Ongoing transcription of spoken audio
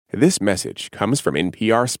This message comes from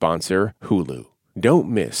NPR sponsor Hulu. Don't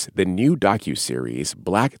miss the new docuseries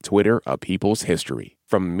Black Twitter: A People's History.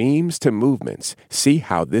 From memes to movements, see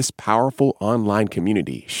how this powerful online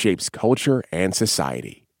community shapes culture and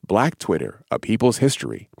society. Black Twitter: A People's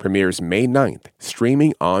History premieres May 9th,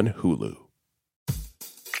 streaming on Hulu.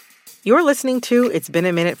 You're listening to It's Been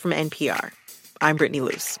a Minute from NPR. I'm Brittany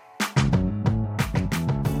Luce.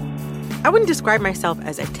 I wouldn't describe myself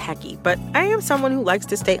as a techie, but I am someone who likes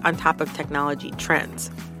to stay on top of technology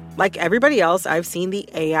trends. Like everybody else, I've seen the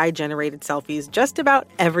AI-generated selfies just about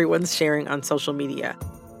everyone's sharing on social media.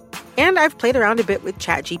 And I've played around a bit with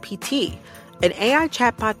ChatGPT, an AI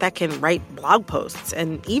chatbot that can write blog posts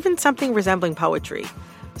and even something resembling poetry.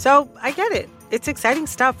 So I get it. It's exciting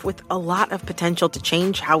stuff with a lot of potential to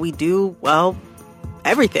change how we do, well,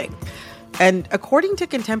 everything. And according to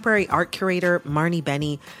contemporary art curator Marnie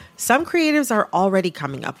Benny, some creatives are already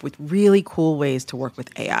coming up with really cool ways to work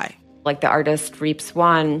with AI. Like the artist Reaps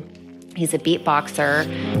One, he's a beatboxer.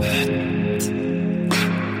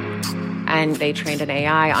 And they trained an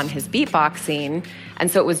AI on his beatboxing. And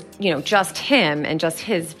so it was, just him and just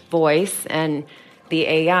his voice. And the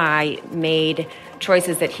AI made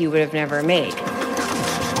choices that he would have never made.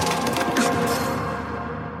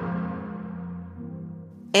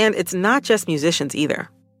 And it's not just musicians either.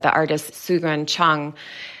 The artist Sugran Chung,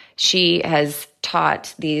 she has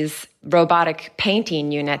taught these robotic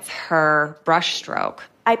painting units her brushstroke.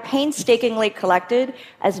 I painstakingly collected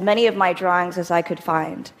as many of my drawings as I could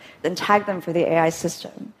find, then tagged them for the AI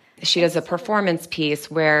system. She does a performance piece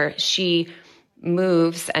where she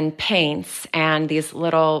moves and paints, and these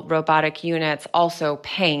little robotic units also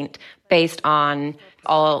paint based on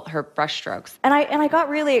all her brushstrokes. And I got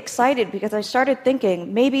really excited because I started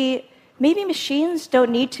thinking maybe machines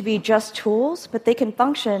don't need to be just tools, but they can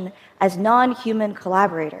function as non-human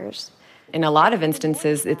collaborators. In a lot of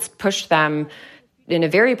instances, it's pushed them in a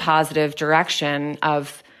very positive direction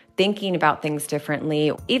of thinking about things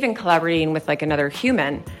differently, even collaborating with another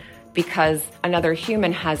human, because another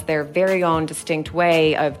human has their very own distinct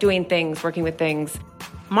way of doing things, working with things.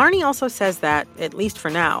 Marnie also says that, at least for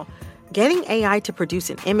now, getting AI to produce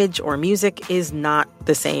an image or music is not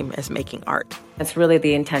the same as making art. It's really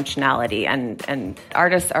the intentionality, and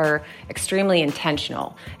artists are extremely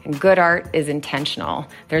intentional, and good art is intentional.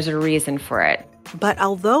 There's a reason for it. But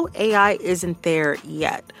although AI isn't there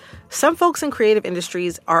yet, some folks in creative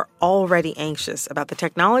industries are already anxious about the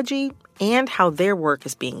technology and how their work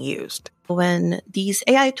is being used. When these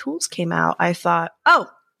AI tools came out, I thought,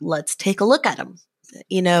 let's take a look at them.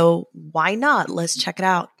 Why not? Let's check it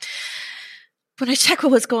out. When I checked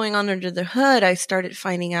what was going on under the hood, I started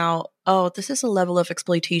finding out, this is a level of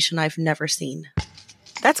exploitation I've never seen.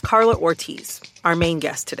 That's Carla Ortiz, our main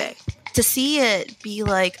guest today. To see it be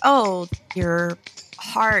like, your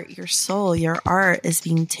heart, your soul, your art is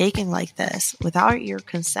being taken like this without your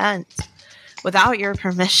consent, without your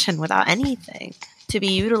permission, without anything, to be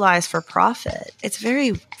utilized for profit. It's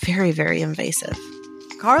very, very, very invasive.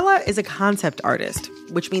 Carla is a concept artist,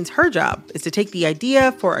 which means her job is to take the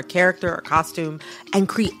idea for a character or costume and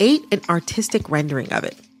create an artistic rendering of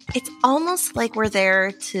it. It's almost like we're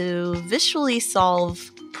there to visually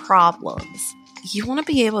solve problems. You want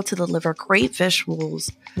to be able to deliver great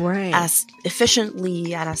visuals as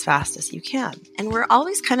efficiently and as fast as you can. And we're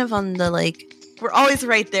always kind of on the we're always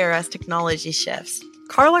right there as technology shifts.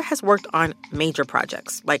 Carla has worked on major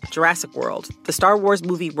projects like Jurassic World, the Star Wars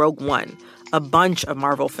movie Rogue One, a bunch of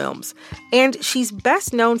Marvel films. And she's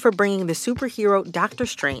best known for bringing the superhero Doctor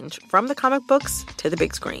Strange from the comic books to the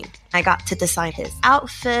big screen. I got to design his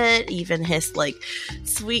outfit, even his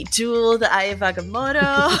sweet jewel, the Eye of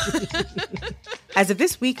Agamotto. As of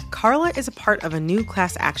this week, Carla is a part of a new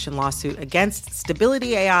class action lawsuit against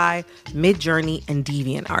Stability AI, Midjourney, and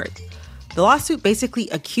DeviantArt. The lawsuit basically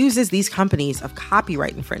accuses these companies of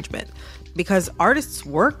copyright infringement because artists'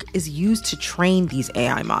 work is used to train these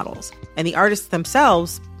AI models, and the artists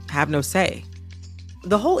themselves have no say.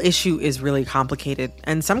 The whole issue is really complicated,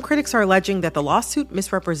 and some critics are alleging that the lawsuit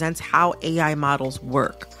misrepresents how AI models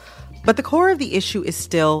work. But the core of the issue is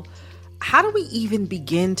still, how do we even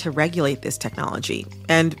begin to regulate this technology?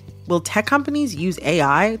 And will tech companies use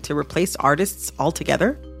AI to replace artists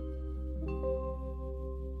altogether?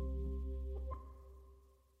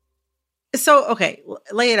 So, okay,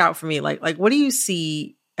 lay it out for me. Like, what do you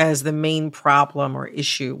see as the main problem or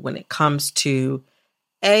issue when it comes to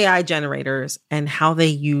AI generators and how they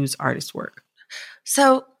use artist work?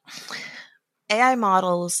 So, AI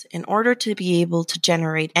models, in order to be able to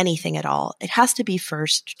generate anything at all, it has to be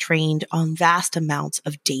first trained on vast amounts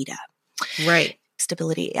of data. Right.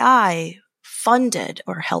 Stability AI funded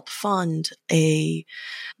or helped fund a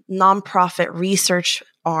nonprofit research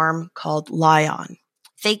arm called Lion.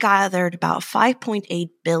 They gathered about 5.8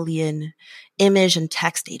 billion image and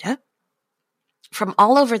text data from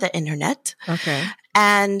all over the internet. Okay.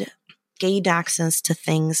 And gained access to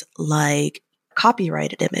things like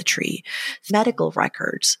copyrighted imagery, medical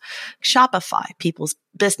records, Shopify, people's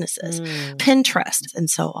businesses, Pinterest, and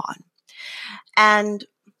so on. And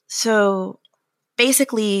so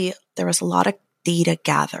basically, there was a lot of data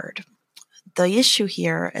gathered. The issue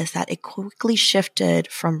here is that it quickly shifted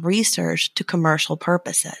from research to commercial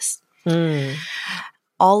purposes.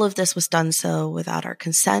 All of this was done so without our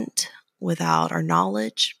consent, without our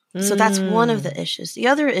knowledge. So that's one of the issues. The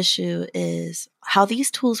other issue is how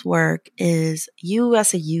these tools work is you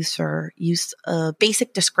as a user use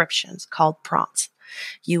basic descriptions called prompts.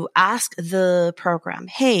 You ask the program,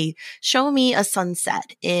 hey, show me a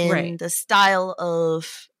sunset in the style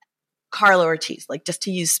of Carla Ortiz, like just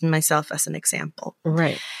to use myself as an example.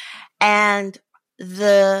 Right. And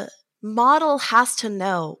the model has to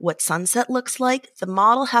know what sunset looks like. The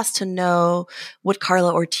model has to know what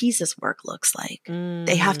Carla Ortiz's work looks like.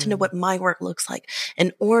 They have to know what my work looks like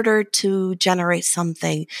in order to generate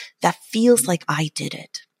something that feels like I did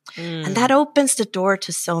it. And that opens the door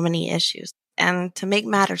to so many issues. And to make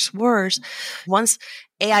matters worse, once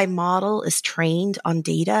AI model is trained on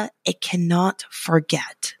data, it cannot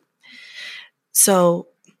forget. So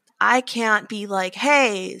I can't be like,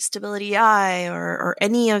 hey, Stability AI or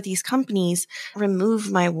any of these companies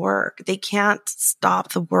remove my work. They can't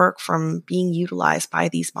stop the work from being utilized by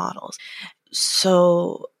these models.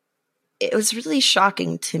 So it was really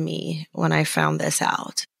shocking to me when I found this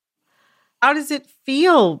out. How does it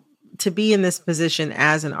feel to be in this position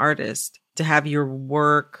as an artist, to have your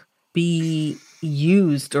work be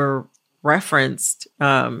used or referenced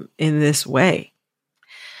in this way?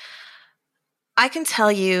 I can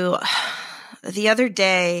tell you, the other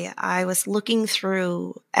day I was looking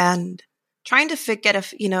through and trying to get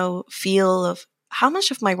a feel of how much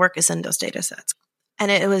of my work is in those data sets. And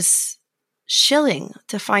it was chilling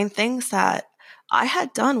to find things that I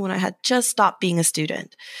had done when I had just stopped being a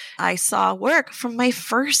student. I saw work from my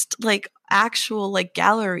first actual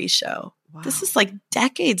gallery show. Wow. This is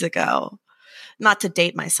decades ago. Not to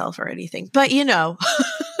date myself or anything, but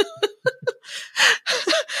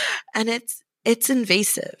and it's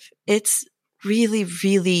invasive. It's really,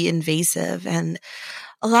 really invasive. And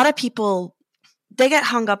a lot of people, they get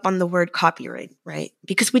hung up on the word copyright, right?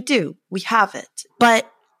 Because we have it.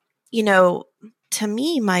 But, to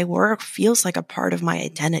me, my work feels like a part of my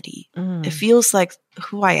identity. It feels like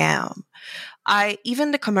who I am.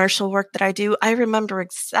 Even the commercial work that I do, I remember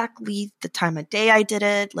exactly the time of day I did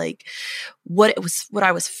it, what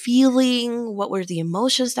I was feeling, what were the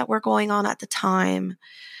emotions that were going on at the time.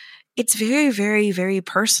 It's very, very, very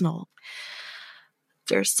personal.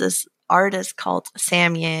 There's this artist called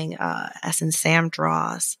Sam Yang, as in Sam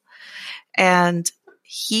Draws, and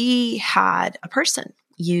he had a person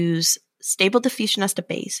use Stable Diffusion as the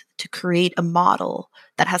base to create a model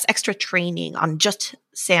that has extra training on just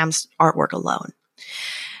Sam's artwork alone.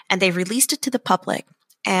 And they released it to the public.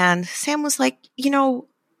 And Sam was like,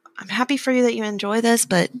 I'm happy for you that you enjoy this,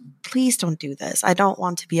 but please don't do this. I don't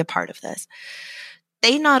want to be a part of this.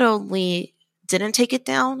 They not only didn't take it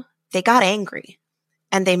down, they got angry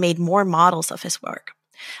and they made more models of his work.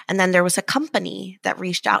 And then there was a company that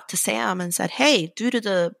reached out to Sam and said, hey, due to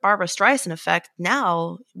the Barbra Streisand effect,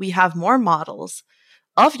 now we have more models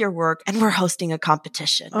of your work and we're hosting a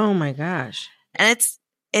competition. Oh my gosh. And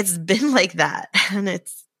it's been like that. And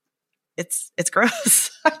it's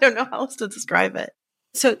gross. I don't know how else to describe it.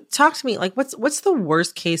 So talk to me, what's the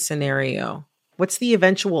worst case scenario? What's the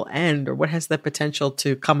eventual end, or what has the potential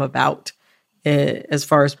to come about as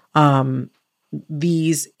far as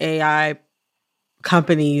these AI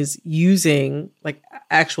companies using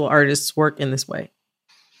actual artists' work in this way?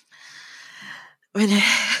 When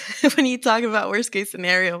you talk about worst case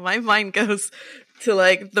scenario, my mind goes to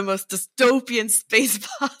the most dystopian space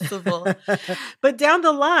possible. But down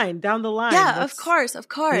the line. Yeah, of course.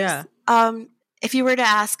 Yeah. If you were to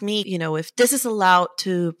ask me, if this is allowed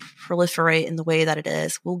to proliferate in the way that it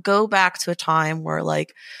is, we'll go back to a time where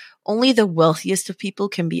only the wealthiest of people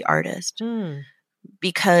can be artists.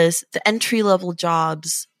 Because the entry-level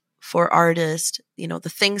jobs for artists, the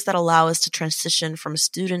things that allow us to transition from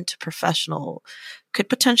student to professional could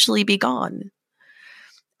potentially be gone.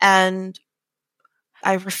 And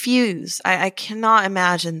I refuse. I cannot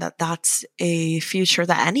imagine that that's a future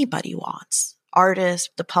that anybody wants. Artists,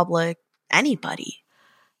 the public, anybody.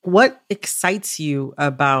 What excites you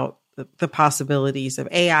about the possibilities of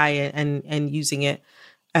AI and using it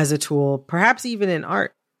as a tool, perhaps even in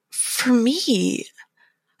art? For me,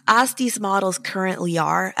 as these models currently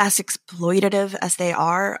are, as exploitative as they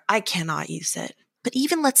are, I cannot use it. But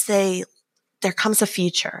even let's say there comes a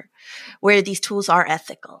future where these tools are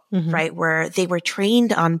ethical, right? Where they were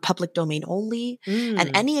trained on public domain only,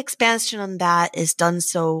 and any expansion on that is done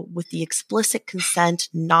so with the explicit consent,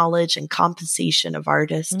 knowledge, and compensation of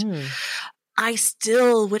artists. I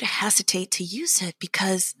still would hesitate to use it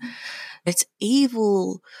because it's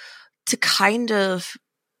able to kind of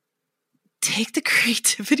take the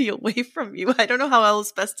creativity away from you. I don't know how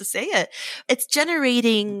else best to say it. It's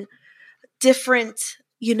generating different,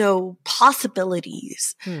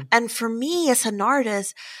 possibilities. And for me as an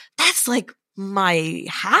artist, that's like my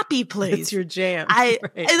happy place. It's your jam.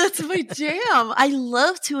 That's my jam. I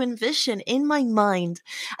love to envision in my mind.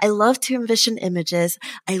 I love to envision images.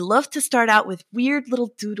 I love to start out with weird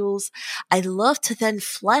little doodles. I love to then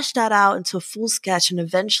flesh that out into a full sketch and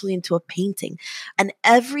eventually into a painting. And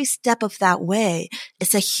every step of that way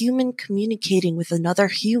is a human communicating with another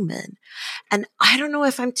human. And I don't know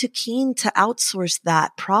if I'm too keen to outsource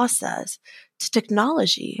that process to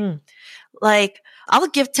technology. Like, I'll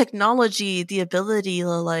give technology the ability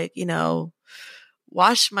to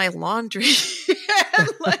wash my laundry and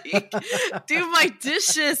do my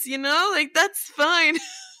dishes, that's fine.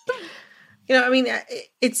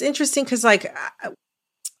 It's interesting because I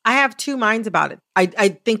have two minds about it. I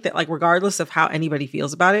think that regardless of how anybody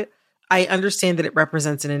feels about it, I understand that it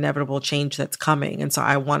represents an inevitable change that's coming. And so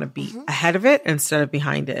I want to be ahead of it instead of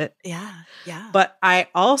behind it. Yeah. Yeah. But I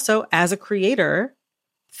also, as a creator,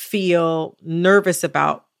 feel nervous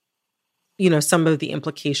about, some of the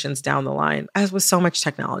implications down the line. As with so much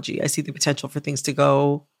technology, I see the potential for things to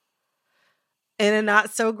go in a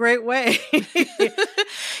not so great way.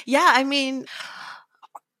 Yeah.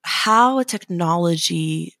 How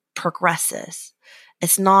technology progresses,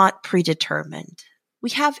 it's not predetermined. We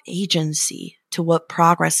have agency to what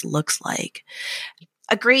progress looks like.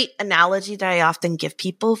 A great analogy that I often give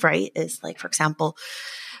people, right, is for example,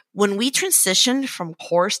 when we transitioned from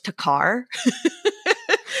horse to car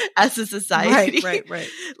as a society,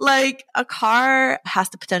 right. A car has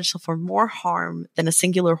the potential for more harm than a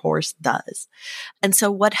singular horse does. And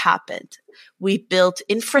so what happened? We built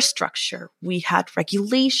infrastructure. We had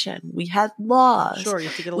regulation. We had laws. Sure, you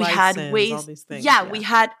have to get a license, all these things. Yeah, we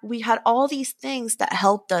had all these things that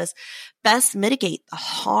helped us best mitigate the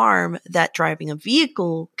harm that driving a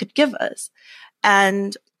vehicle could give us.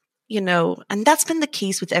 And and that's been the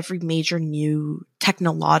case with every major new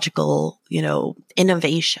technological,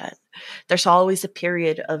 innovation. There's always a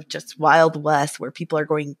period of just Wild West where people are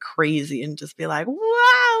going crazy and just be like, wow,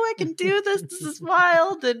 I can do this. This is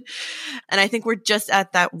wild. And I think we're just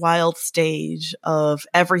at that wild stage of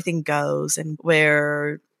everything goes and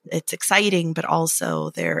where it's exciting, but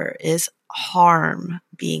also there is harm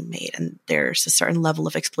being made and there's a certain level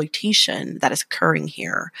of exploitation that is occurring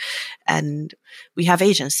here. And we have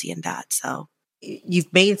agency in that. So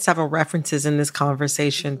you've made several references in this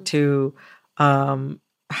conversation to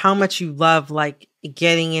how much you love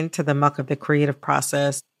getting into the muck of the creative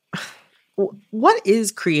process. What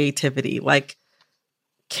is creativity?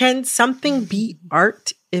 Can something be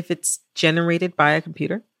art if it's generated by a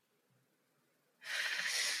computer?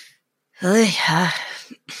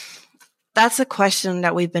 That's a question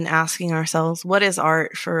that we've been asking ourselves. What is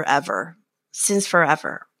art forever? Since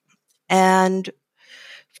forever. And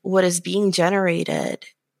what is being generated,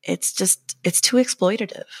 it's too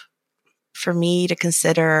exploitative for me to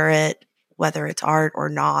consider it, whether it's art or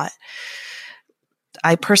not.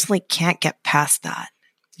 I personally can't get past that,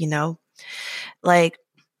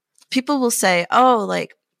 people will say, oh,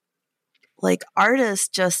 artists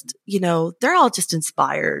just, they're all just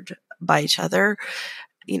inspired by each other.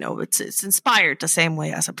 It's inspired the same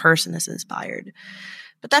way as a person is inspired.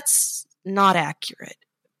 But that's not accurate.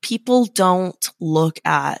 People don't look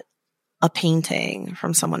at a painting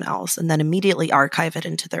from someone else and then immediately archive it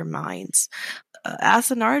into their minds. As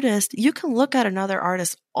an artist, you can look at another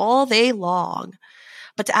artist all day long,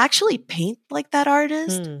 but to actually paint like that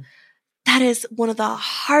artist, that is one of the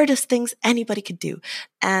hardest things anybody could do.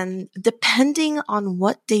 And depending on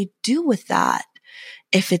what they do with that,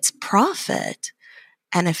 if it's profit,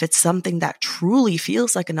 and if it's something that truly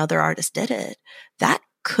feels like another artist did it, that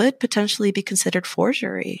could potentially be considered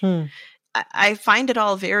forgery. I find it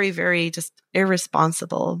all very, very just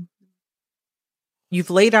irresponsible. You've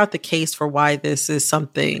laid out the case for why this is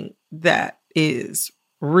something that is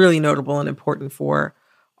really notable and important for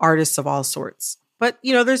artists of all sorts. But,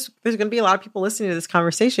 there's going to be a lot of people listening to this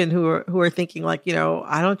conversation who are thinking I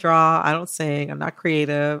don't draw, I don't sing, I'm not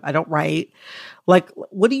creative, I don't write.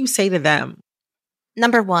 What do you say to them?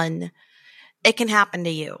 Number one, it can happen to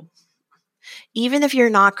you. Even if you're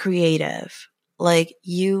not creative, like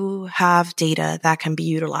you have data that can be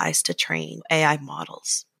utilized to train AI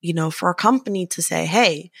models. You know, for a company to say,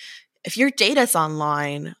 hey, if your data's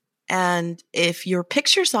online and if your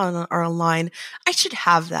pictures are online, I should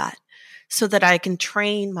have that so that I can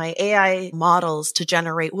train my AI models to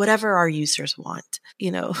generate whatever our users want.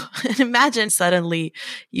 You know, and imagine suddenly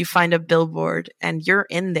you find a billboard and you're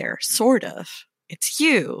in there, sort of. It's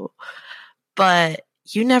you, but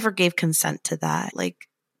you never gave consent to that. Like,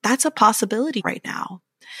 that's a possibility right now.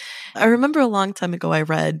 I remember a long time ago, I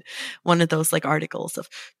read one of those like articles of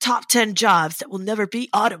top 10 jobs that will never be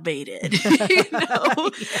automated, you know?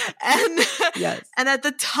 Yes. And at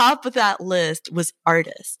the top of that list was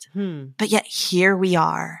artist. But yet here we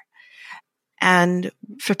are. And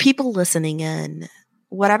for people listening in,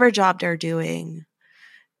 whatever job they're doing,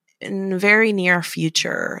 in the very near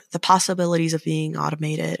future, the possibilities of being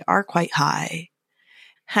automated are quite high.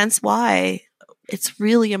 Hence why it's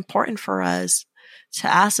really important for us to,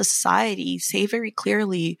 as a society, say very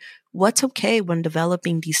clearly what's okay when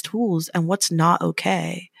developing these tools and what's not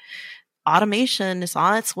okay. Automation is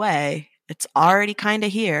on its way. It's already kind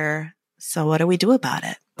of here. So what do we do about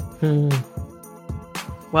it?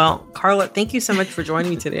 Well, Carla, thank you so much for joining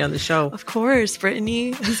me today on the show. Of course,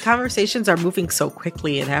 Brittany. These conversations are moving so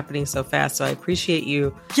quickly and happening so fast. So I appreciate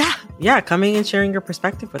you. Yeah, coming and sharing your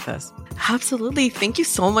perspective with us. Absolutely. Thank you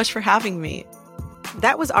so much for having me.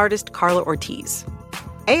 That was artist Carla Ortiz.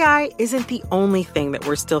 AI isn't the only thing that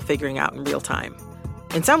we're still figuring out in real time.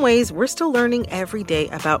 In some ways, we're still learning every day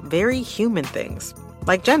about very human things,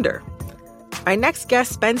 like gender. My next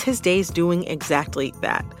guest spends his days doing exactly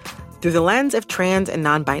that, through the lens of trans and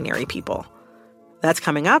non-binary people. That's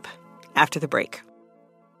coming up after the break.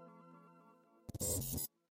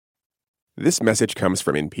 This message comes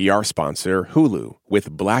from NPR sponsor Hulu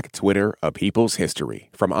with Black Twitter, A People's History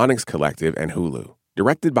from Onyx Collective and Hulu.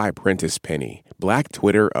 Directed by Prentice Penny, Black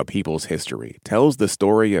Twitter, A People's History tells the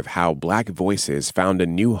story of how Black voices found a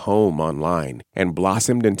new home online and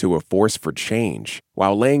blossomed into a force for change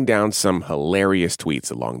while laying down some hilarious tweets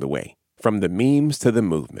along the way. From the memes to the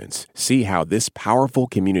movements, see how this powerful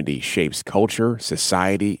community shapes culture,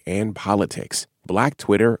 society, and politics. Black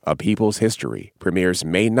Twitter, A People's History premieres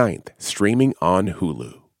May 9th, streaming on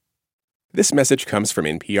Hulu. This message comes from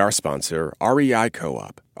NPR sponsor REI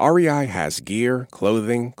Co-op. REI has gear,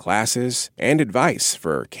 clothing, classes, and advice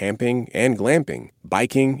for camping and glamping,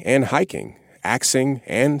 biking and hiking, axing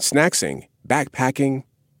and snacksing, backpacking,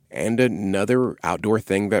 and another outdoor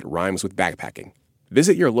thing that rhymes with backpacking.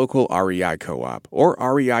 Visit your local REI Co-op or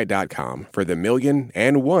rei.com for the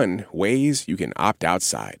 1,000,001 ways you can opt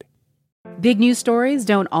outside. Big news stories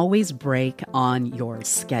don't always break on your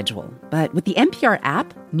schedule. But with the NPR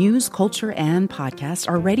app, news, culture, and podcasts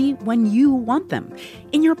are ready when you want them,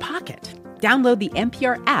 in your pocket. Download the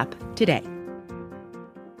NPR app today.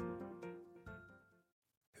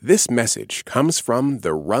 This message comes from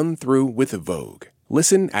The Run Through with Vogue.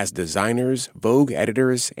 Listen as designers, Vogue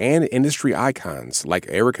editors, and industry icons like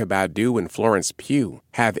Erykah Badu and Florence Pugh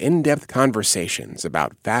have in-depth conversations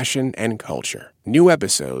about fashion and culture. New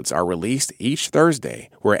episodes are released each Thursday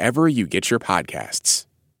wherever you get your podcasts.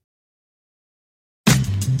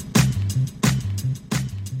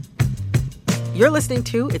 You're listening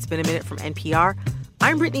to It's Been a Minute from NPR.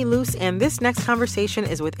 I'm Brittany Luce, and this next conversation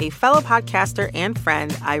is with a fellow podcaster and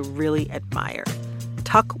friend I really admire,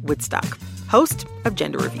 Tuck Woodstock, host of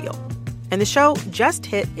Gender Reveal. And the show just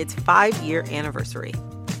hit its 5-year anniversary.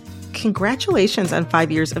 Congratulations on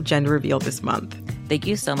 5 years of Gender Reveal this month. Thank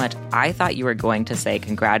you so much. I thought you were going to say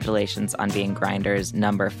congratulations on being Grindr's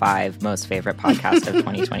number 5 most favorite podcast of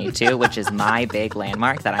 2022, which is my big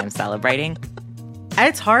landmark that I'm celebrating. At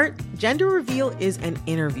its heart, Gender Reveal is an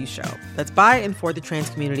interview show that's by and for the trans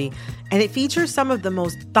community, and it features some of the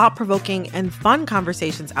most thought-provoking and fun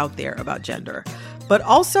conversations out there about gender, but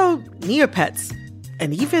also Neopets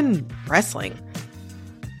and even wrestling.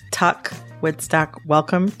 Tuck Woodstock,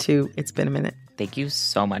 welcome to It's Been a Minute. Thank you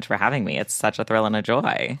so much for having me. It's such a thrill and a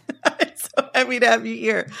joy. I'm so happy to have you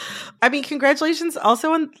here. I mean, congratulations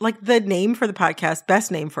also on the name for the podcast, best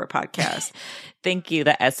name for a podcast. Thank you.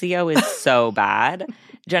 The SEO is so bad.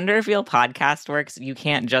 Gender Reveal Podcast works. You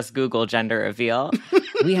can't just Google Gender Reveal.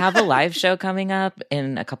 We have a live show coming up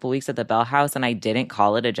in a couple weeks at the Bell House, and I didn't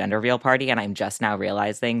call it a Gender Reveal party, and I'm just now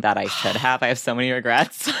realizing that I should have. I have so many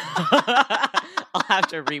regrets. I'll have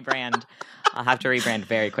to rebrand.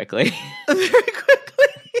 Very quickly. Very quickly.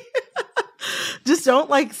 Just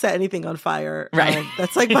don't set anything on fire. Right.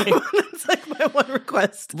 That's my one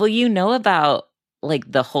request. Well, you know about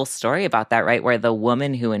like the whole story about that, right? Where the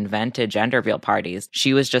woman who invented gender reveal parties,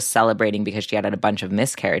 she was just celebrating because she had a bunch of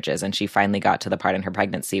miscarriages, and she finally got to the part in her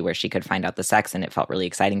pregnancy where she could find out the sex, and it felt really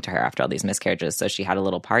exciting to her after all these miscarriages. So she had a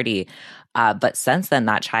little party. But since then,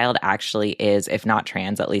 that child actually is, if not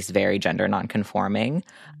trans, at least very gender nonconforming.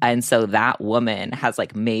 And so that woman has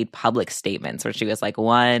like made public statements where she was like,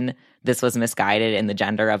 one, this was misguided in the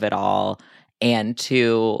gender of it all, and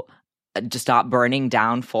two, to stop burning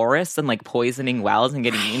down forests and like poisoning wells and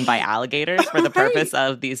getting eaten by alligators for the purpose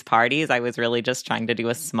of these parties. I was really just trying to do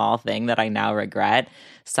a small thing that I now regret.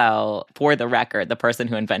 So for the record, the person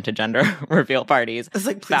who invented gender reveal parties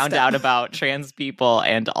found out about trans people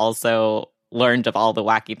and also learned of all the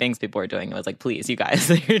wacky things people were doing. It was like, please, you guys,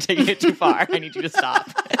 you're taking it too far. I need you to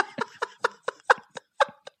stop.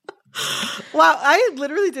 Wow, I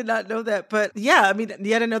literally did not know that. But yeah, I mean,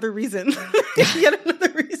 yet another reason. Yet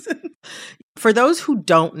another reason. For those who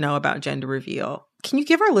don't know about Gender Reveal, can you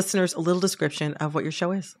give our listeners a little description of what your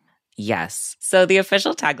show is? Yes. So the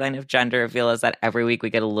official tagline of Gender Reveal is that every week we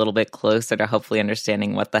get a little bit closer to hopefully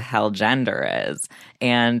understanding what the hell gender is.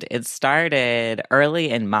 And it started early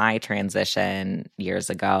in my transition years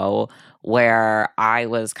ago, where I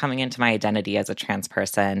was coming into my identity as a trans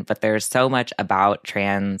person, but there's so much about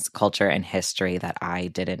trans culture and history that I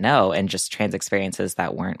didn't know, and just trans experiences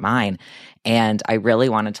that weren't mine. And I really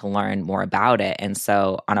wanted to learn more about it. And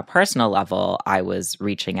so on a personal level, I was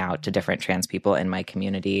reaching out to different trans people in my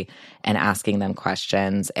community and asking them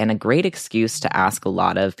questions. And a great excuse to ask a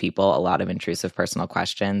lot of people a lot of intrusive personal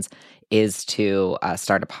questions is to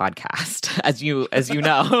start a podcast. As you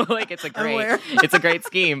know, like it's a great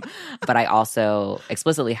scheme. But I also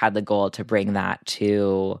explicitly had the goal to bring that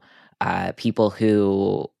to people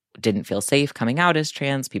who didn't feel safe coming out as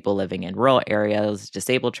trans, people living in rural areas,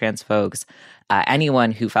 disabled trans folks,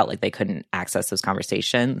 anyone who felt like they couldn't access those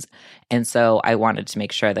conversations. And so I wanted to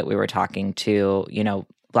make sure that we were talking to,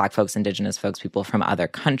 Black folks, Indigenous folks, people from other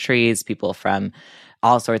countries, people from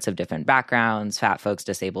all sorts of different backgrounds, fat folks,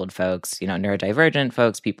 disabled folks, neurodivergent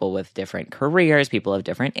folks, people with different careers, people of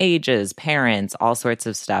different ages, parents, all sorts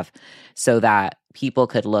of stuff, so that people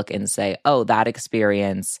could look and say, oh, that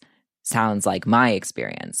experience sounds like my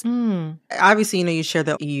experience. Obviously, you shared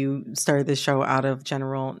that you started this show out of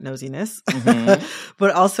general nosiness. Mm-hmm.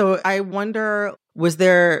 But also, I wonder, was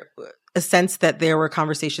there a sense that there were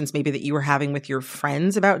conversations maybe that you were having with your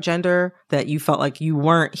friends about gender that you felt like you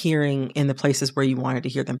weren't hearing in the places where you wanted to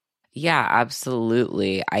hear them? Yeah,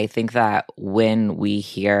 absolutely. I think that when we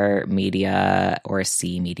hear media or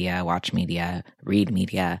see media, watch media, read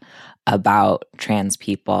media about trans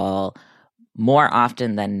people, more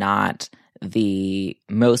often than not, the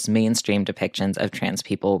most mainstream depictions of trans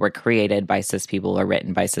people were created by cis people or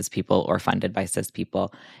written by cis people or funded by cis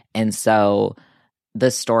people. And so the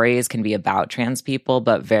stories can be about trans people,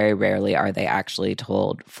 but very rarely are they actually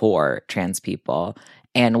told for trans people.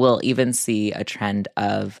 And we'll even see a trend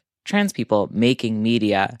of trans people making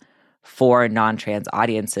media for non-trans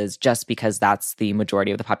audiences just because that's the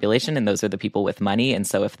majority of the population and those are the people with money. And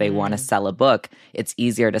so if they want to sell a book, it's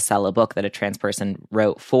easier to sell a book that a trans person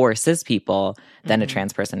wrote for cis people than a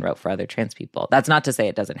trans person wrote for other trans people. That's not to say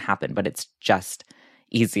it doesn't happen, but it's just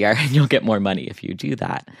easier and you'll get more money if you do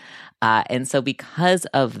that. And so because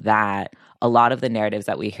of that, a lot of the narratives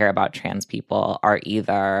that we hear about trans people are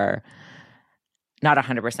either not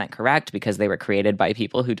 100% correct because they were created by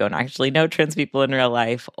people who don't actually know trans people in real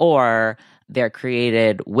life, or they're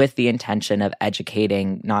created with the intention of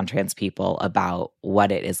educating non-trans people about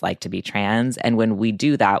what it is like to be trans. And when we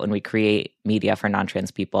do that, when we create media for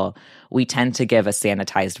non-trans people, we tend to give a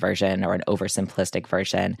sanitized version or an oversimplistic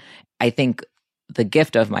version. I think the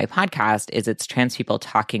gift of my podcast is it's trans people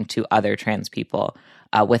talking to other trans people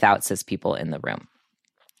without cis people in the room.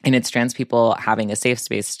 And it's trans people having a safe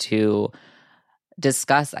space to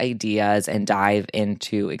discuss ideas and dive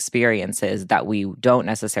into experiences that we don't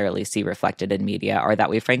necessarily see reflected in media or that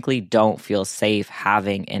we frankly don't feel safe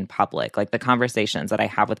having in public. Like the conversations that I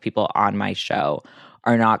have with people on my show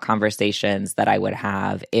are not conversations that I would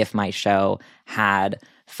have if my show had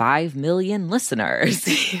 5 million listeners,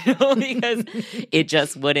 because it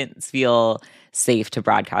just wouldn't feel safe to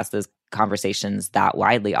broadcast those conversations that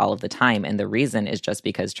widely all of the time. And the reason is just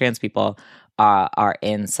because trans people are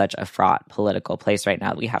in such a fraught political place right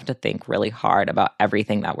now. We have to think really hard about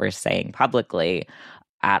everything that we're saying publicly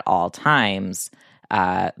at all times,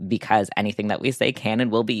 because anything that we say can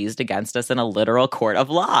and will be used against us in a literal court of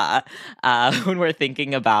law. When we're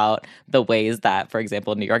thinking about the ways that, for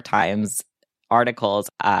example, New York Times articles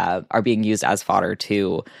are being used as fodder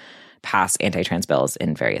to pass anti-trans bills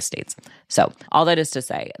in various states. So all that is to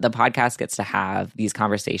say, the podcast gets to have these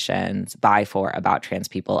conversations by, for, about trans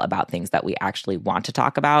people, about things that we actually want to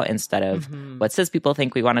talk about instead of what cis people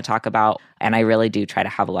think we want to talk about. And I really do try to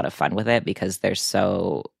have a lot of fun with it because there's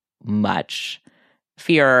so much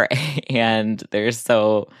fear and there's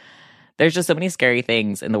just so many scary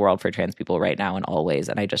things in the world for trans people right now and always.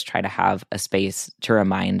 And I just try to have a space to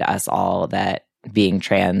remind us all that being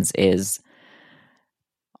trans is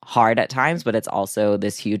hard at times, but it's also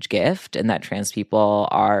this huge gift, and that trans people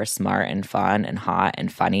are smart and fun and hot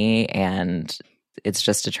and funny. And it's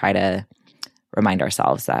just to try to remind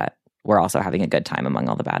ourselves that we're also having a good time among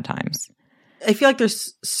all the bad times. I feel like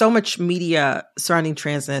there's so much media surrounding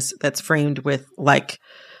transness that's framed with like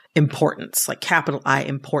importance, like capital I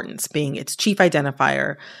importance being its chief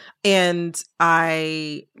identifier. And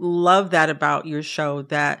I love that about your show,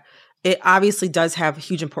 that it obviously does have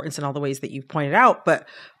huge importance in all the ways that you've pointed out, but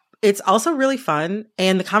it's also really fun.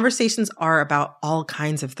 And the conversations are about all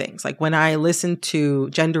kinds of things. Like when I listen to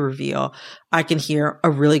Gender Reveal, I can hear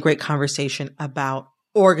a really great conversation about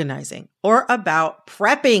organizing or about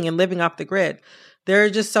prepping and living off the grid. There are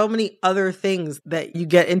just so many other things that you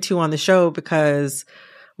get into on the show because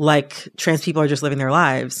like trans people are just living their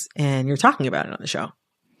lives and you're talking about it on the show.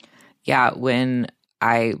 Yeah, when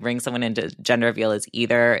I bring someone into Gender Reveal, is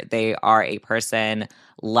either they are a person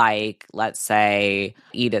like, let's say,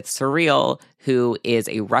 Edith Surreal, who is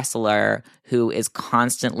a wrestler who is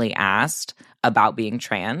constantly asked about being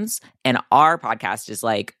trans. And our podcast is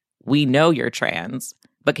like, we know you're trans,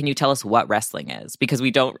 but can you tell us what wrestling is? Because we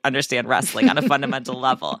don't understand wrestling on a fundamental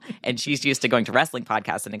level. And she's used to going to wrestling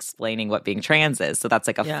podcasts and explaining what being trans is. So that's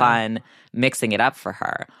like a fun mixing it up for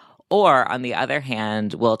her. Or on the other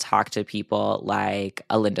hand, we'll talk to people like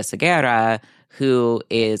Alinda Segura, who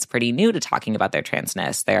is pretty new to talking about their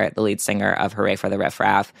transness. They're the lead singer of Hooray for the Riff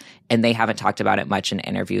Raff, and they haven't talked about it much in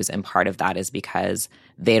interviews. And part of that is because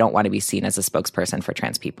they don't want to be seen as a spokesperson for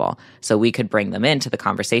trans people. So we could bring them into the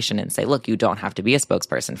conversation and say, look, you don't have to be a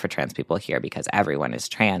spokesperson for trans people here because everyone is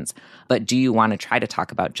trans. But do you want to try to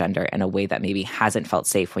talk about gender in a way that maybe hasn't felt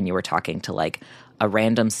safe when you were talking to like a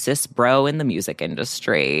random cis bro in the music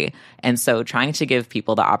industry? And so trying to give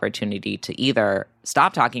people the opportunity to either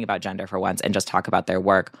stop talking about gender for once and just talk about their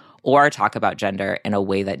work, or talk about gender in a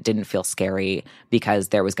way that didn't feel scary because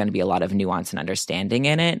there was going to be a lot of nuance and understanding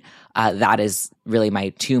in it. That is really my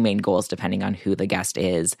two main goals, depending on who the guest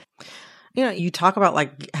is. You know, you talk about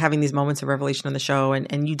like having these moments of revelation on the show,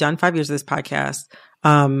 and you've done 5 years of this podcast.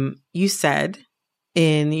 You said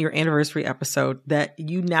in your anniversary episode that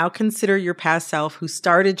you now consider your past self who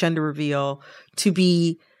started Gender Reveal to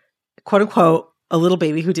be, quote unquote, a little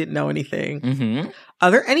baby who didn't know anything. Mm-hmm.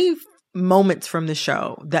 Are there any moments from the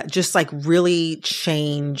show that just like really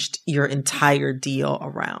changed your entire deal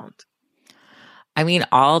around? I mean,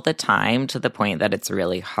 all the time, to the point that it's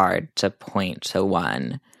really hard to point to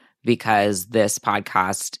one, because this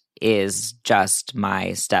podcast is just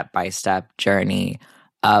my step-by-step journey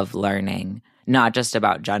of learning, not just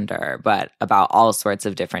about gender, but about all sorts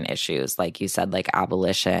of different issues. Like you said, like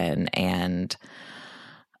abolition and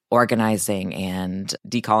organizing and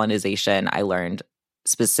decolonization. I learned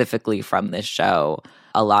specifically from this show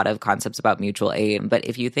a lot of concepts about mutual aid. But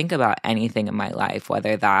if you think about anything in my life,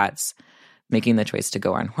 whether that's making the choice to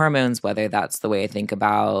go on hormones, whether that's the way I think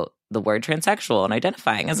about the word transsexual and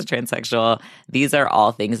identifying as a transsexual, these are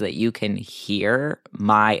all things that you can hear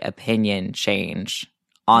my opinion change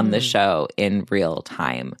on the show in real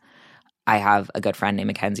time. I have a good friend named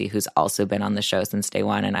Mackenzie who's also been on the show since day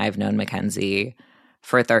one, and I've known Mackenzie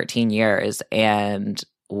for 13 years. And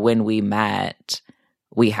when we met,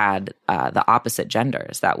 we had the opposite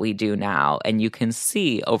genders that we do now. And you can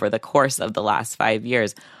see over the course of the last 5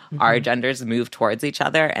 years, our genders move towards each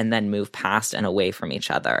other and then move past and away from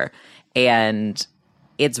each other. And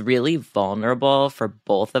it's really vulnerable for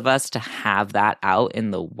both of us to have that out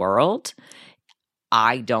in the world.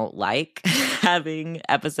 I don't like having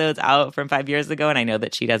episodes out from 5 years ago, and I know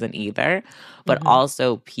that she doesn't either. But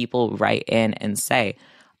also people write in and say,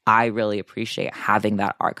 I really appreciate having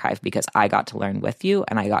that archive because I got to learn with you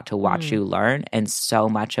and I got to watch you learn. And so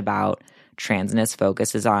much about transness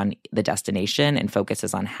focuses on the destination and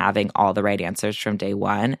focuses on having all the right answers from day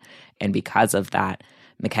one. And because of that,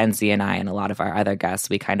 Mackenzie and I and a lot of our other guests,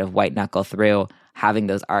 we kind of white knuckle through having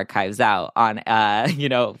those archives out on,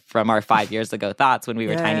 from our 5 years ago thoughts when we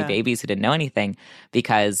were tiny babies who didn't know anything,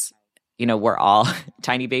 because, we're all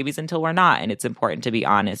tiny babies until we're not. And it's important to be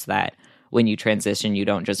honest that when you transition, you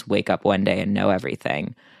don't just wake up one day and know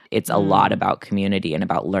everything. It's a lot about community and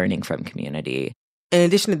about learning from community. In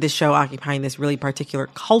addition to this show occupying this really particular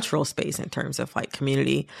cultural space in terms of like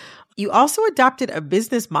community, You also adopted a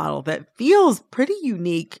business model that feels pretty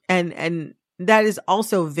unique and that is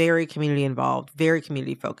also very community involved, very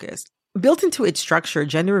community focused. Built into its structure,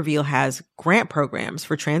 Gender Reveal has grant programs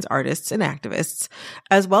for trans artists and activists,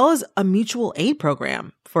 as well as a mutual aid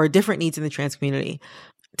program for different needs in the trans community.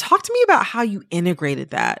 Talk to me about how you integrated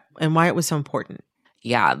that and why it was so important.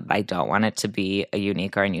 Yeah, I don't want it to be a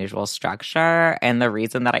unique or unusual structure. And the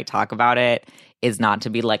reason that I talk about it is not to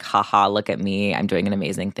be like, haha, look at me, I'm doing an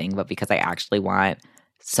amazing thing, but because I actually want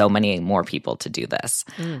so many more people to do this.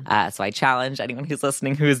 So I challenge anyone who's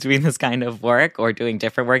listening who is doing this kind of work or doing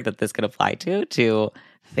different work that this could apply to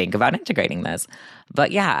think about integrating this.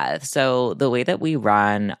 But yeah, so the way that we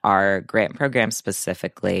run our grant program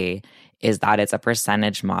specifically is that it's a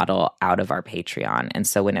percentage model out of our Patreon. And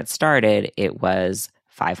so when it started, it was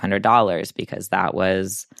 $500 because that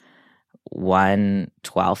was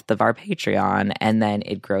 1/12 of our Patreon. And then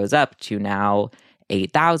it grows up to now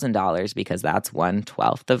 $8,000 because that's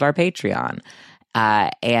 1/12 of our Patreon.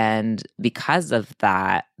 And because of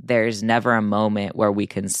that, there's never a moment where we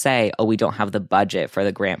can say, oh, we don't have the budget for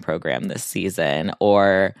the grant program this season,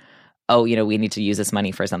 or, oh, we need to use this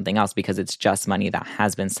money for something else, because it's just money that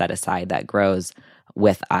has been set aside that grows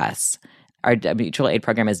with us. Our mutual aid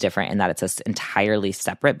program is different in that it's an entirely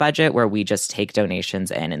separate budget where we just take donations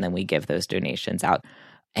in and then we give those donations out.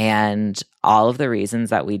 And all of the reasons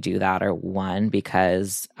that we do that are, one,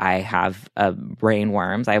 because I have brain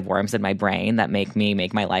worms. I have worms in my brain that make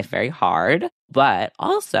my life very hard. But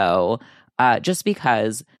also just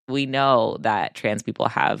because we know that trans people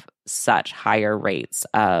have such higher rates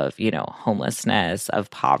of, homelessness, of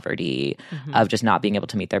poverty, of just not being able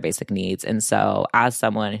to meet their basic needs. And so as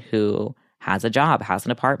someone who has a job, has an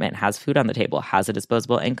apartment, has food on the table, has a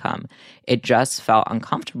disposable income, it just felt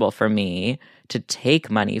uncomfortable for me to take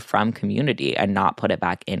money from community and not put it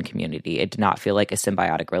back in community. It did not feel like a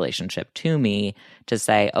symbiotic relationship to me to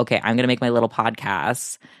say, okay, I'm going to make my little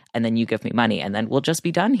podcasts and then you give me money and then we'll just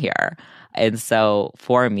be done here. And so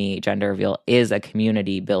for me, Gender Reveal is a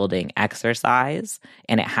community building exercise,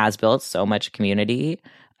 and it has built so much community,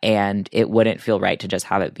 and it wouldn't feel right to just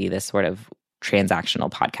have it be this sort of transactional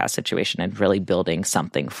podcast situation, and really building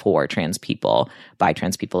something for trans people, by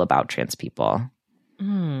trans people, about trans people.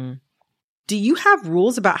 Do you have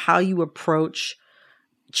rules about how you approach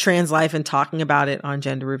trans life and talking about it on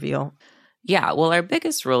Gender Reveal? Yeah, well, our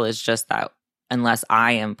biggest rule is just that unless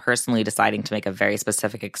I am personally deciding to make a very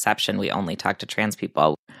specific exception, we only talk to trans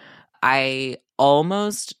people. I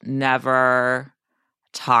almost never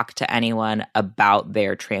talk to anyone about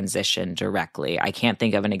their transition directly. I can't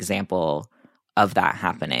think of an example of that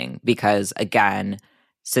happening because, again,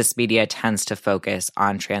 cis media tends to focus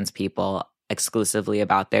on trans people exclusively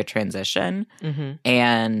about their transition.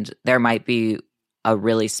 And there might be a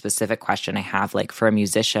really specific question I have. Like for a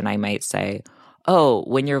musician, I might say, oh,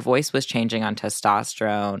 when your voice was changing on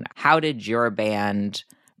testosterone, how did your band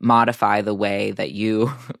modify the way that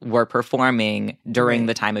you were performing during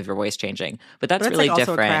the time of your voice changing? But that's really like different.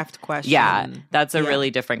 Also a craft question. Yeah, that's a really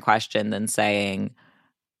different question than saying,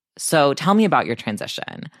 so tell me about your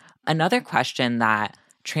transition. Another question that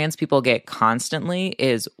trans people get constantly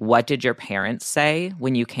is, what did your parents say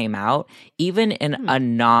when you came out? Even in a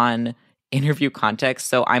non-interview context.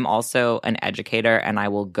 So I'm also an educator, and I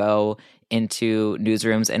will go into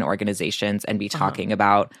newsrooms and organizations and be talking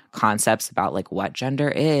about concepts about like what gender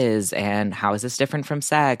is and how is this different from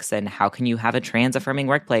sex and how can you have a trans affirming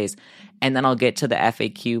workplace. And then I'll get to the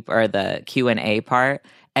FAQ or the Q&A part,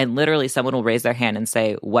 and literally someone will raise their hand and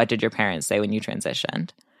say, what did your parents say when you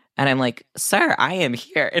transitioned? And I'm like, sir, I am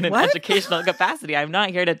here in an educational capacity. I'm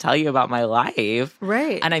not here to tell you about my life.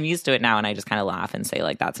 Right. And I'm used to it now, and I just kind of laugh and say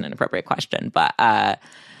like, that's an inappropriate question. But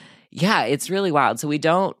yeah, it's really wild. So we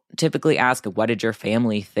don't typically ask, what did your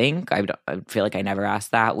family think? I feel like I never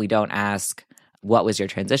ask that. We don't ask, what was your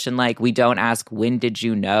transition like? We don't ask, when did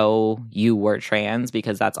you know you were trans?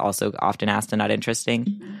 Because that's also often asked and not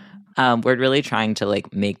interesting. We're really trying to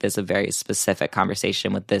like make this a very specific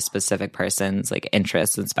conversation with this specific person's like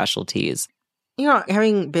interests and specialties.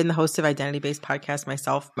 Having been the host of Identity-Based Podcast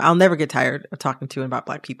myself, I'll never get tired of talking to and about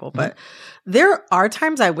Black people. But there are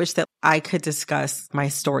times I wish that I could discuss my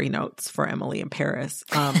story notes for Emily in Paris,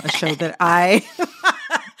 a show that I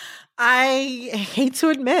hate to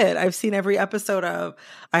admit I've seen every episode of.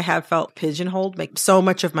 I have felt pigeonholed. Like so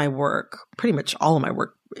much of my work, pretty much all of my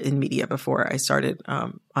work in media before I started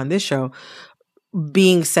on this show,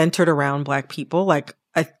 being centered around Black people, like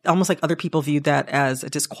almost like other people viewed that as a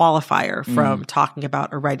disqualifier from talking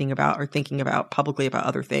about or writing about or thinking about publicly about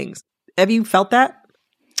other things. Have you felt that?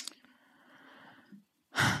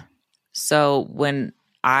 So when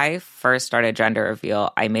I first started Gender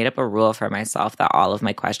Reveal, I made up a rule for myself that all of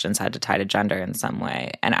my questions had to tie to gender in some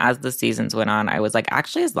way. And as the seasons went on, I was like,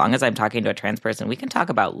 actually, as long as I'm talking to a trans person, we can talk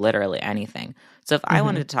about literally anything. So if I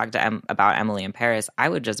wanted to talk to about Emily in Paris, I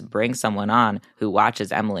would just bring someone on who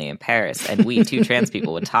watches Emily in Paris, and we two trans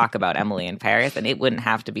people would talk about Emily in Paris, and it wouldn't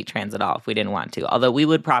have to be trans at all if we didn't want to. Although we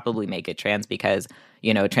would probably make it trans because,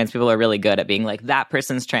 you know, trans people are really good at being like, that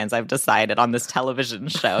person's trans, I've decided, on this television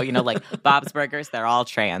show. You know, like Bob's Burgers, they're all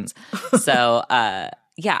trans. So,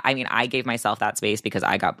 yeah, I mean, I gave myself that space because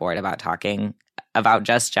I got bored about talking about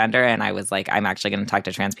just gender, and I was like, I'm actually going to talk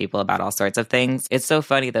to trans people about all sorts of things. It's so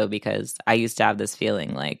funny, though, because I used to have this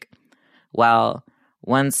feeling like, well,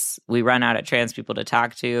 once we run out of trans people to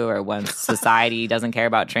talk to, or once society doesn't care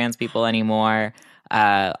about trans people anymore,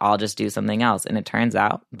 I'll just do something else. And it turns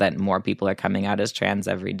out that more people are coming out as trans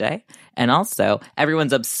every day. And also,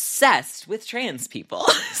 everyone's obsessed with trans people.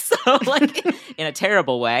 So, like, in a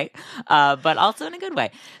terrible way, but also in a good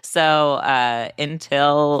way. So,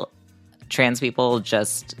 until trans people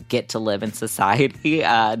just get to live in society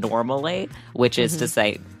normally, which is to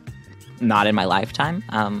say, not in my lifetime,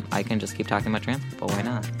 I can just keep talking about trans people. Why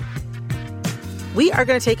not? We are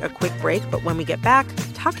going to take a quick break, but when we get back,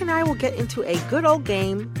 Tuck and I will get into a good old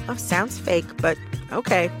game of Sounds Fake, but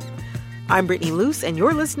okay. I'm Brittany Luce, and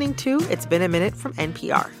you're listening to It's Been a Minute from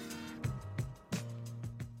NPR.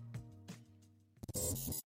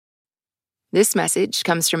 This message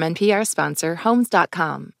comes from NPR sponsor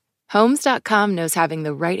Homes.com. Homes.com knows having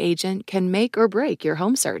the right agent can make or break your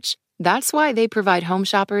home search. That's why they provide home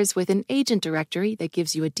shoppers with an agent directory that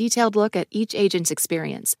gives you a detailed look at each agent's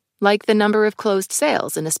experience, like the number of closed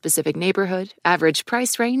sales in a specific neighborhood, average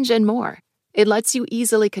price range, and more. It lets you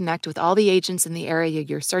easily connect with all the agents in the area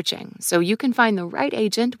you're searching, so you can find the right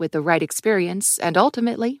agent with the right experience and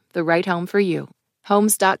ultimately the right home for you.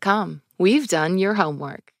 Homes.com. We've done your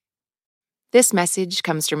homework. This message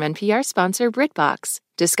comes from NPR sponsor BritBox.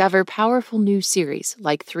 Discover powerful new series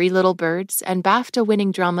like Three Little Birds and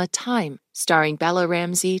BAFTA-winning drama Time, starring Bella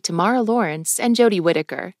Ramsey, Tamara Lawrence, and Jodie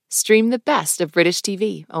Whittaker. Stream the best of British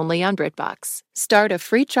TV only on BritBox. Start a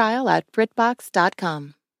free trial at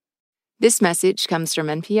BritBox.com. This message comes from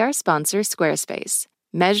NPR sponsor Squarespace.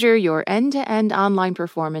 Measure your end-to-end online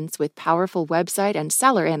performance with powerful website and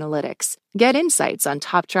seller analytics. Get insights on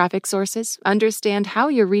top traffic sources, understand how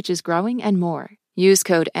your reach is growing, and more. Use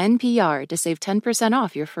code NPR to save 10%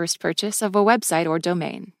 off your first purchase of a website or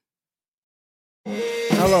domain.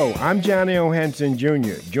 Hello, I'm Johnny O. Henson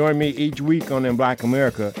Jr. Join me each week on In Black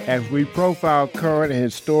America as we profile current and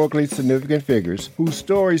historically significant figures whose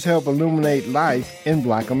stories help illuminate life in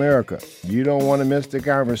Black America. You don't want to miss the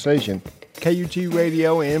conversation. KUT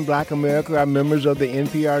Radio and In Black America are members of the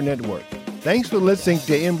NPR network. Thanks for listening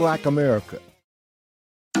to In Black America.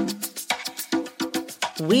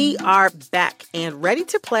 We are back and ready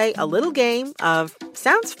to play a little game of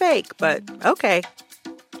Sounds Fake, but okay.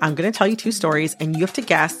 I'm going to tell you two stories, and you have to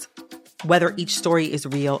guess whether each story is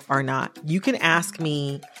real or not. You can ask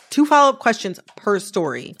me 2 follow-up questions per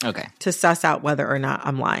story. Okay. To suss out whether or not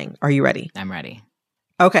I'm lying. Are you ready? I'm ready.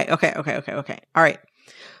 Okay. All right.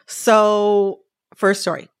 So, first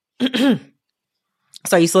story.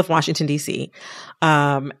 So I used to live in Washington, D.C.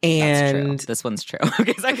 And that's true. This one's true.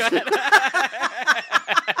 Okay, so go ahead.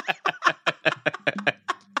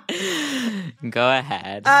 Go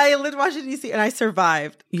ahead. I lived in Washington, D.C. and I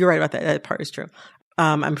survived. You're right about that. That part is true.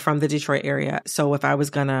 I'm from the Detroit area. So if I was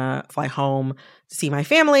going to fly home to see my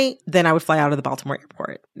family, then I would fly out of the Baltimore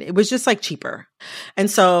airport. It was just like cheaper. And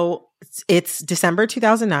so it's December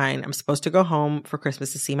 2009. I'm supposed to go home for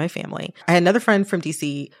Christmas to see my family. I had another friend from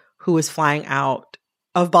D.C. who was flying out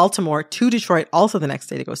of Baltimore to Detroit also the next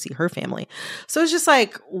day to go see her family. So it's just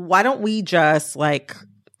like, why don't we just like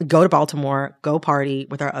go to Baltimore, go party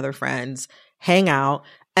with our other friends, hang out,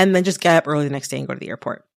 and then just get up early the next day and go to the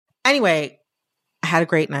airport. Anyway, I had a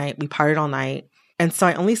great night. We partied all night. And so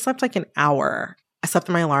I only slept like an hour. I slept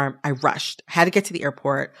on my alarm. I rushed. I had to get to the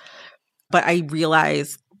airport. But I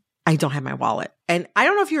realized I don't have my wallet. And I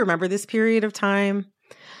don't know if you remember this period of time.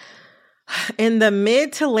 In the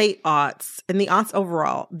mid to late aughts, in the aughts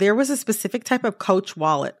overall, there was a specific type of Coach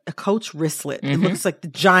wallet, a Coach wristlet. Mm-hmm. It looks like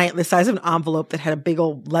the size of an envelope that had a big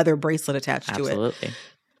old leather bracelet attached to it. Absolutely.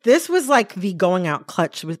 This was like the going out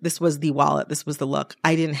clutch. This was the wallet. This was the look.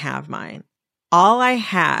 I didn't have mine. All I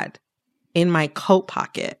had in my coat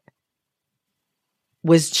pocket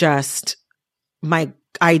was just my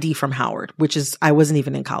ID from Howard, which is, I wasn't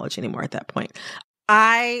even in college anymore at that point.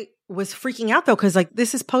 I was freaking out though, because like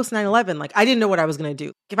this is post 9/11. Like I didn't know what I was going to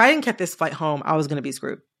do. If I didn't get this flight home, I was going to be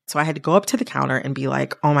screwed. So I had to go up to the counter and be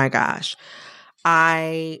like, oh my gosh,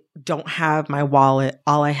 I don't have my wallet.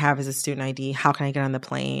 All I have is a student ID. How can I get on the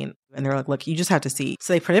plane? And they're like, look, you just have to see.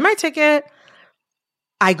 So they put in my ticket.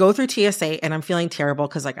 I go through TSA and I'm feeling terrible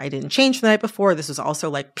because like I didn't change the night before. This was also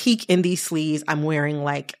like peak indie sleaze. I'm wearing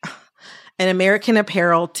like an American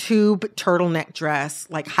Apparel tube turtleneck dress,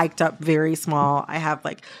 like hiked up very small. I have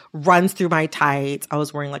like runs through my tights. I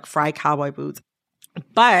was wearing like fried cowboy boots.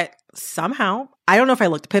 But somehow, I don't know if I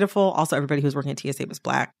looked pitiful. Also, everybody who was working at TSA was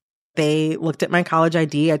Black. They looked at my college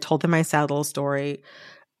ID. I told them my sad little story.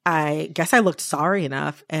 I guess I looked sorry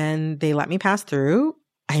enough and they let me pass through.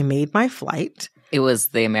 I made my flight. It was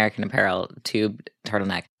the American Apparel tube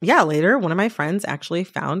turtleneck. Yeah, later, one of my friends actually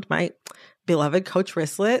found my beloved Coach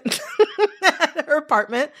wristlet at her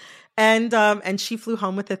apartment. And she flew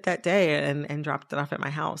home with it that day and dropped it off at my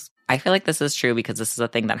house. I feel like this is true because this is a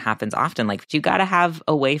thing that happens often. Like, you got to have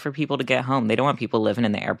a way for people to get home. They don't want people living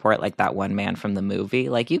in the airport like that one man from the movie.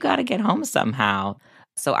 Like, you got to get home somehow.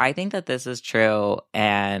 So I think that this is true.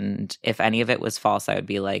 And if any of it was false, I would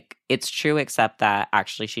be like, it's true, except that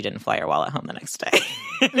actually she didn't fly her wallet home the next day.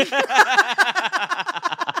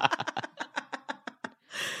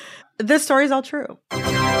 This story's all true.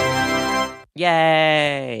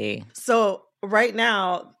 Yay. So right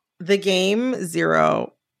now, the game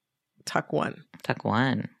 0, Tuck 1. Tuck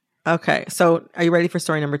 1. Okay. So are you ready for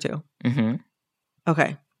story number 2? Mm-hmm.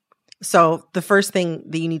 Okay. So the first thing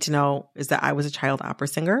that you need to know is that I was a child opera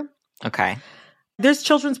singer. Okay. There's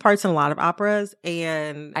children's parts in a lot of operas,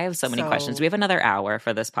 and I have so many questions. We have another hour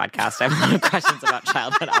for this podcast. I have a lot of questions about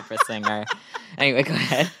childhood opera singer. Anyway, go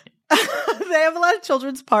ahead. They have a lot of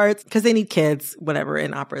children's parts because they need kids, whatever,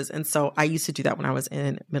 in operas. And so I used to do that when I was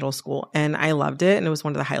in middle school, and I loved it. And it was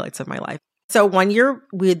one of the highlights of my life. So one year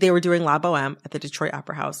they were doing La Boheme at the Detroit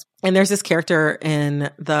Opera House. And there's this character in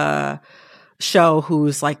the show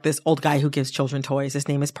who's like this old guy who gives children toys. His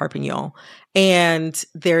name is Parpignon. And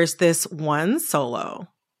there's this one solo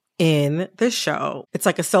in the show. It's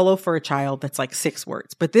like a solo for a child that's like 6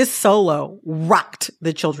 words. But this solo rocked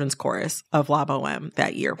the children's chorus of La Boheme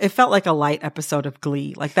that year. It felt like a light episode of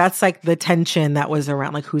Glee. Like, that's like the tension that was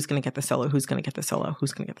around, like, who's going to get the solo? Who's going to get the solo?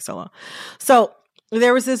 Who's going to get the solo? So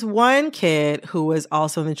there was this one kid who was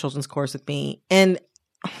also in the children's chorus with me. And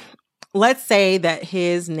let's say that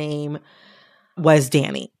his name was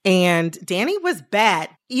Danny. And Danny was bad.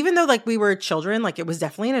 Even though like we were children, like it was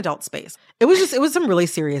definitely an adult space. It was some really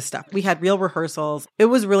serious stuff. We had real rehearsals. It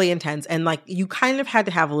was really intense. And like you kind of had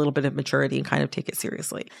to have a little bit of maturity and kind of take it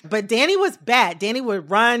seriously. But Danny was bad. Danny would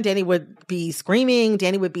run. Danny would be screaming.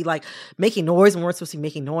 Danny would be like making noise when we weren't supposed to be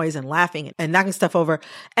making noise and laughing and knocking stuff over.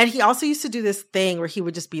 And he also used to do this thing where he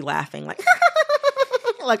would just be laughing like,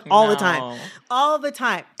 like all the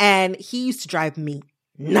time. And he used to drive me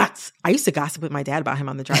nuts. I used to gossip with my dad about him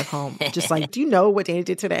on the drive home. Just like, do you know what Danny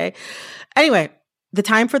did today? Anyway, the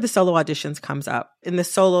time for the solo auditions comes up. In the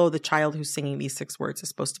solo, the child who's singing these 6 words is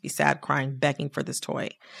supposed to be sad, crying, begging for this toy.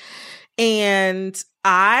 And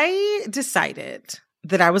I decided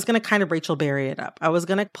that I was going to kind of Rachel Berry it up. I was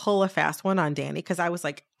going to pull a fast one on Danny because I was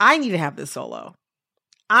like, I need to have this solo.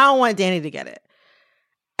 I don't want Danny to get it.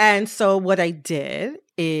 And so what I did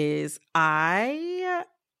is I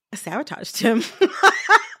sabotaged him.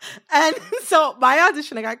 And so my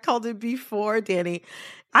audition, I got called in before Danny.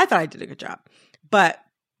 I thought I did a good job, but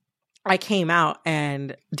I came out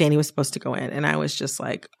and Danny was supposed to go in, and I was just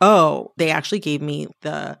like, oh, they actually gave me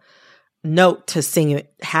the note to sing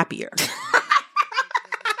it happier.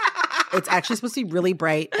 It's actually supposed to be really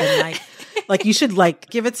bright and like you should like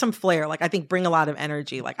give it some flair. Like I think bring a lot of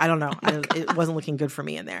energy. Like, I don't know. It wasn't looking good for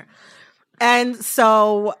me in there. And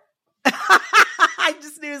so I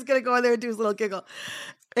just knew he was going to go in there and do his little giggle.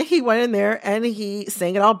 And he went in there and he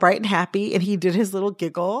sang it all bright and happy and he did his little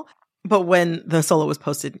giggle. But when the solo was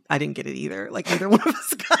posted, I didn't get it either. Like neither one of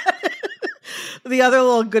us got it. The other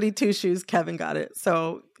little goody two shoes, Kevin got it.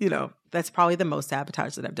 So, you know, that's probably the most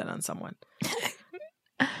sabotage that I've done on someone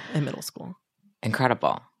in middle school.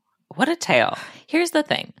 Incredible. What a tale. Here's the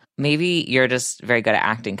thing. Maybe you're just very good at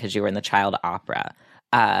acting because you were in the child opera.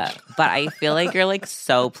 But I feel like you're like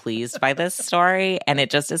so pleased by this story, and it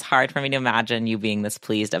just is hard for me to imagine you being this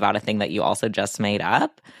pleased about a thing that you also just made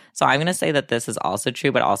up. So I'm going to say that this is also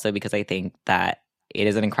true, but also because I think that it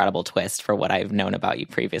is an incredible twist for what I've known about you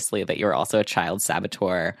previously, that you're also a child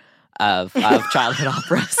saboteur of childhood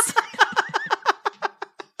operas.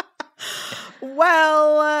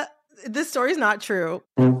 Well, this story's not true.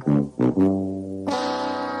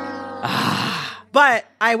 But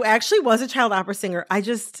I actually was a child opera singer. I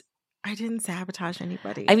didn't sabotage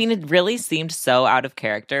anybody. I mean, it really seemed so out of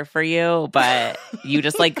character for you, but you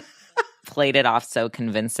just like played it off so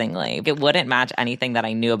convincingly. It wouldn't match anything that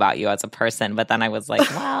I knew about you as a person. But then I was like,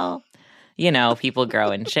 well, you know, people grow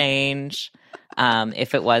and change.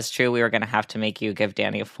 If it was true, we were going to have to make you give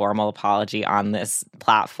Danny a formal apology on this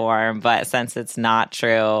platform. But since it's not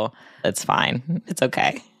true, it's fine. It's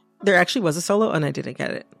okay. There actually was a solo and I didn't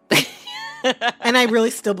get it. And I really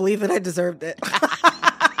still believe that I deserved it.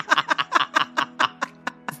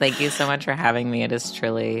 Thank you so much for having me. It is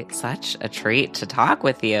truly such a treat to talk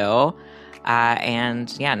with you.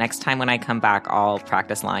 And yeah, next time when I come back, I'll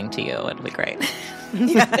practice lying to you. It'll be great.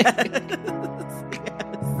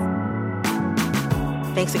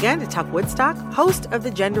 Thanks again to Tuck Woodstock, host of the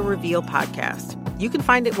Gender Reveal podcast. You can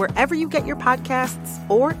find it wherever you get your podcasts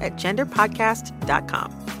or at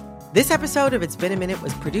genderpodcast.com. This episode of It's Been a Minute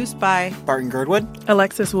was produced by Barton Girdwood,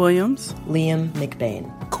 Alexis Williams, Liam McBain,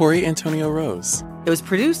 Corey Antonio Rose. It was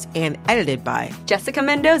produced and edited by Jessica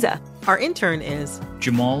Mendoza. Our intern is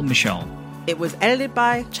Jamal Michelle. It was edited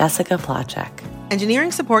by Jessica Plachek.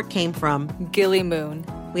 Engineering support came from Gilly Moon.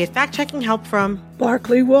 We had fact-checking help from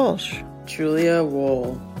Barkley Walsh, Julia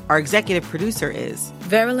Wool. Our executive producer is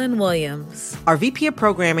Verilyn Williams. Our VP of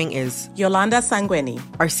programming is Yolanda Sanguini.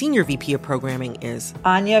 Our senior VP of programming is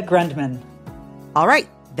Anya Grundman. All right,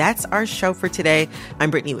 that's our show for today.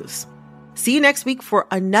 I'm Brittany Luce. See you next week for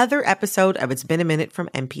another episode of It's Been a Minute from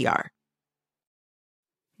NPR.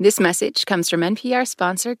 This message comes from NPR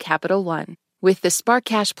sponsor Capital One. With the Spark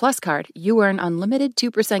Cash Plus card, you earn unlimited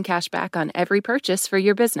 2% cash back on every purchase for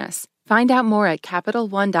your business. Find out more at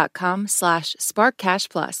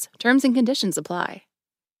CapitalOne.com/SparkCashPlus. Terms and conditions apply.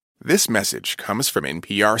 This message comes from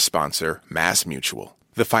NPR sponsor MassMutual.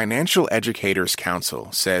 The Financial Educators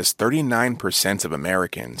Council says 39% of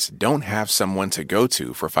Americans don't have someone to go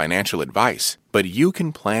to for financial advice, but you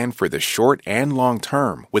can plan for the short and long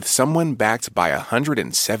term with someone backed by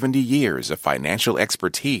 170 years of financial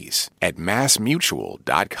expertise at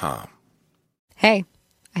MassMutual.com. Hey,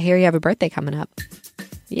 I hear you have a birthday coming up.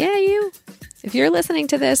 Yeah, you. If you're listening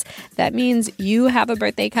to this, that means you have a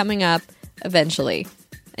birthday coming up eventually.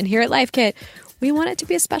 And here at Life Kit, we want it to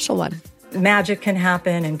be a special one. Magic can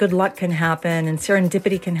happen and good luck can happen and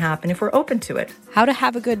serendipity can happen if we're open to it. How to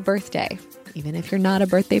have a good birthday, even if you're not a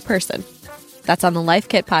birthday person. That's on the Life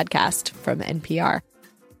Kit podcast from NPR.